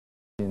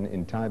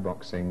In Thai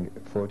boxing,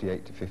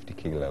 48 to 50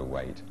 kilo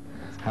weight.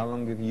 How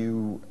long have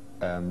you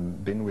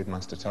been with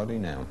Master Toddy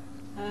now?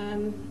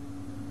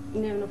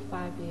 Near enough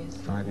 5 years.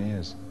 5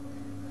 years.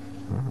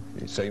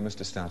 Oh. So you must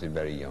have started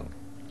very young.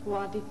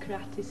 Well, I did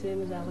karate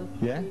same as Ella.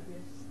 Yeah? Previous.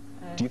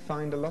 Do you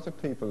find a lot of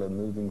people are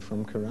moving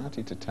from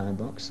karate to Thai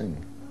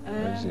boxing? Or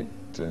is it,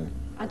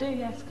 I do,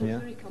 yes, because yeah?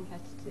 it's very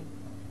competitive.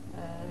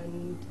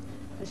 And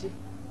as you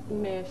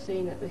may have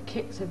seen, that the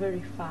kicks are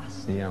very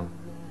fast. Yeah. And,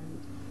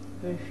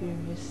 very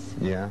furious.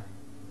 Yeah.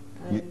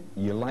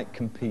 You like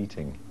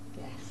competing?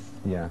 Yes.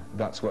 Yeah.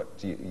 That's what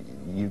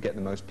you get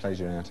the most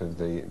pleasure out of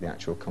the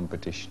actual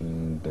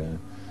competition. And,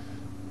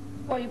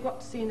 well, you've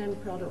got to see an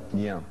end product.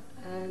 yeah.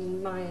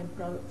 And my end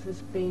product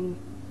has been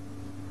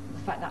the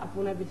fact that I've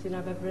won everything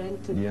I've ever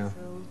entered. Yeah.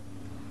 So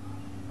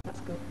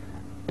that's good.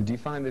 Do you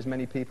find there's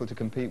many people to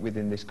compete with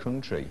in this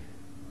country?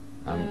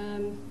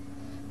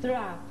 There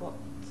are, but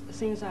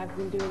since I've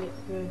been doing it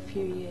for a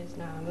few years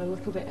now, I'm a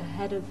little bit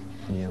ahead of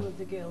some of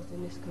the girls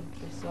in this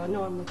country. So I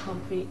normally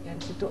compete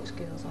against the Dutch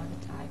girls or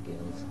the Thai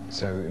girls.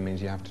 So it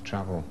means you have to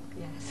travel?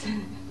 Yes.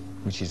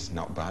 Which is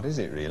not bad, is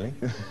it, really?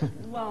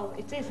 Well,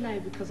 it is now,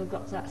 because I've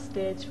got to that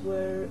stage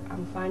where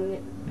I'm finding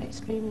it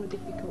extremely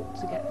difficult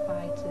to get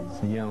fighters.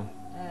 Yeah.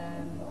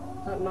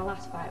 Like my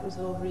last fight was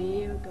over a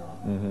year ago.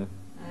 Mm-hmm.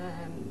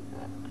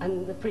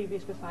 And the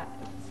previous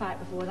fight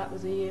before that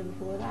was a year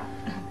before that.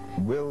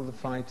 Will the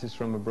fighters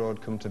from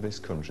abroad come to this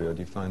country, or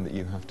do you find that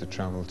you have to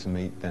travel to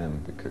meet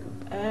them? Because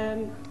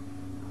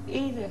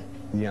either.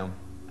 yeah.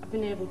 I've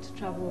been able to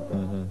travel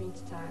abroad. I've been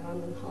to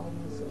Thailand and Holland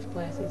and such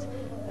places,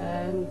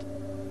 and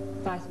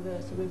vice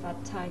versa. We've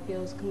had Thai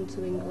girls come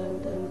to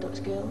England and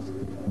Dutch girls.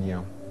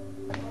 Yeah.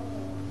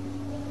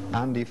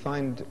 And do you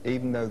find,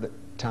 even though that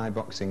Thai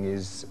boxing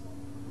is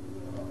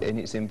in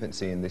its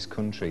infancy in this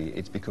country,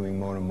 it's becoming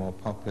more and more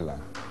popular?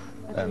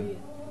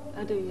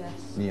 I do, yes.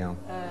 Yeah.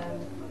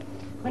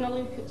 When I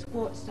look at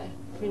sports,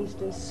 for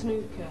instance,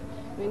 snooker,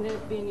 I mean,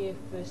 they've been here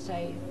for,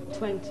 say,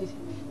 20,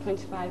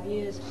 25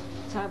 years.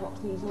 Thai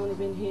boxing's only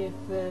been here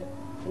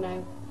for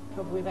now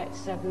probably about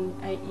 7,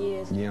 8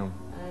 years. Yeah.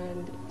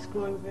 And it's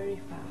growing very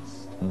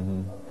fast.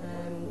 Mm-hmm.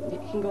 You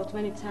can go to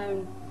any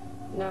town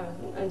now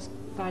and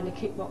find a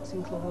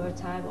kickboxing club or a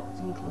Thai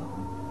boxing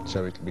club.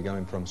 So it'll be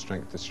going from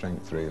strength to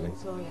strength, really?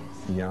 So,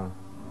 yes. Yeah.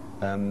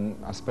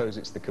 I suppose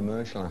it's the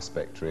commercial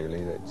aspect,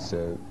 really, that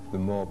the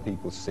more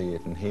people see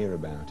it and hear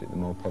about it, the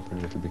more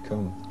popular it'll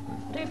become.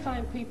 I do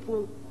find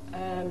people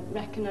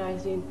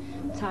recognising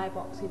Thai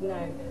boxing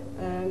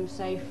now.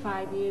 Say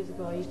 5 years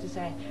ago, I used to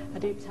say, I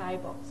do Thai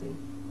boxing.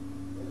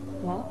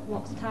 What?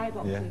 What's Thai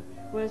boxing? Yeah.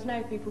 Whereas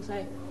now people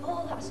say,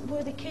 oh, that's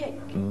where they kick.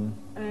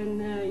 And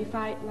you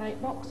fight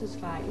like boxers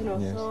fight, you know.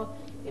 Yes. So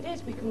it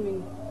is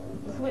becoming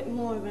a little bit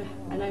more of a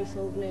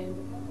household name.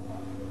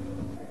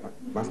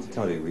 Master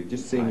Toddy, we've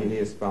just seen you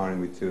here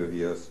sparring with 2 of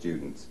your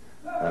students.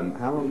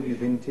 How long have you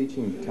been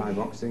teaching Thai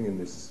boxing in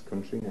this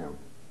country now?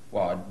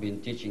 Well, I've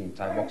been teaching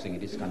Thai boxing in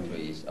this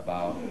country is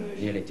about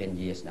nearly 10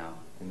 years now.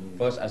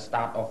 First, I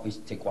start off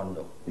with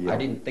Taekwondo. Yeah. I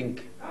didn't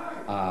think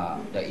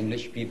the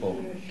English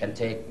people can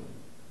take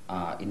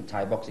in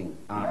Thai boxing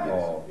art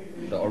or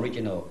the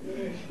original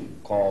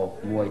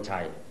called Muay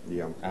Thai.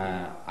 Yeah.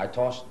 I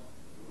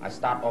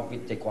start off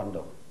with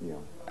Taekwondo.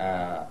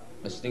 Yeah.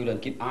 The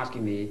students keep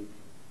asking me,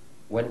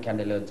 when can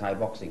they learn Thai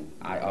boxing?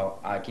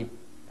 I keep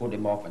put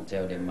them off and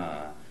tell them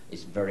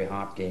it's very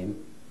hard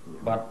game. Yeah.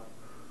 But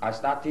I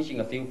start teaching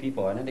a few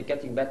people, and then they're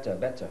getting better,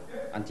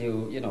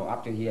 until, you know,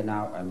 up to here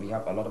now, and we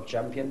have a lot of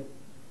champions,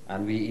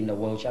 and we in the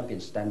world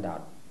champion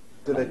standard.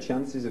 So their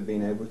chances of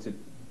being able to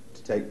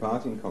take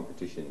part in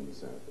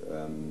competitions,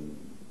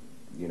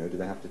 you know, do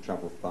they have to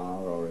travel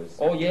far, or is...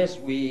 Oh yes,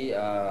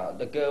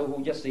 the girl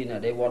who just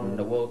seen they won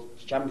the world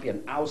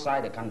champion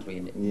outside the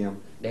country. Yeah.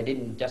 They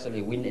didn't just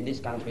really win in this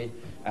country.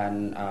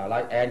 And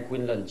like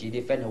Quinlan, she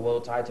defended her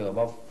world title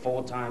about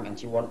 4 times, and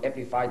she won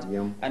every fight.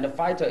 Yeah. And the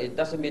fighter, it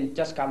doesn't mean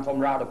just come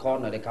from around the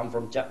corner. They come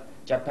from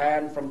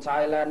Japan, from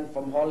Thailand,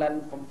 from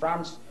Holland, from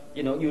France.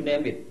 You know, you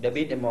name it. They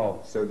beat them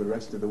all. So the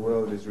rest of the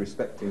world is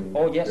respecting...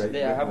 Oh yes, they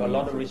have a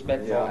lot of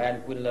respect yeah. for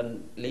Anne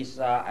Quinlan,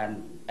 Lisa,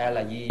 and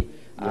Ella Yee.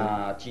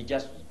 Yeah. She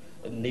just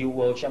a new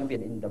world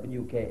champion in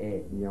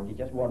WKA. Yeah. She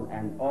just won,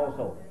 and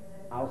also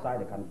outside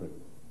the country.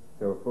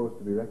 So a force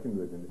to be reckoned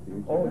with in the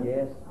future. Oh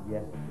yes,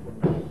 yes.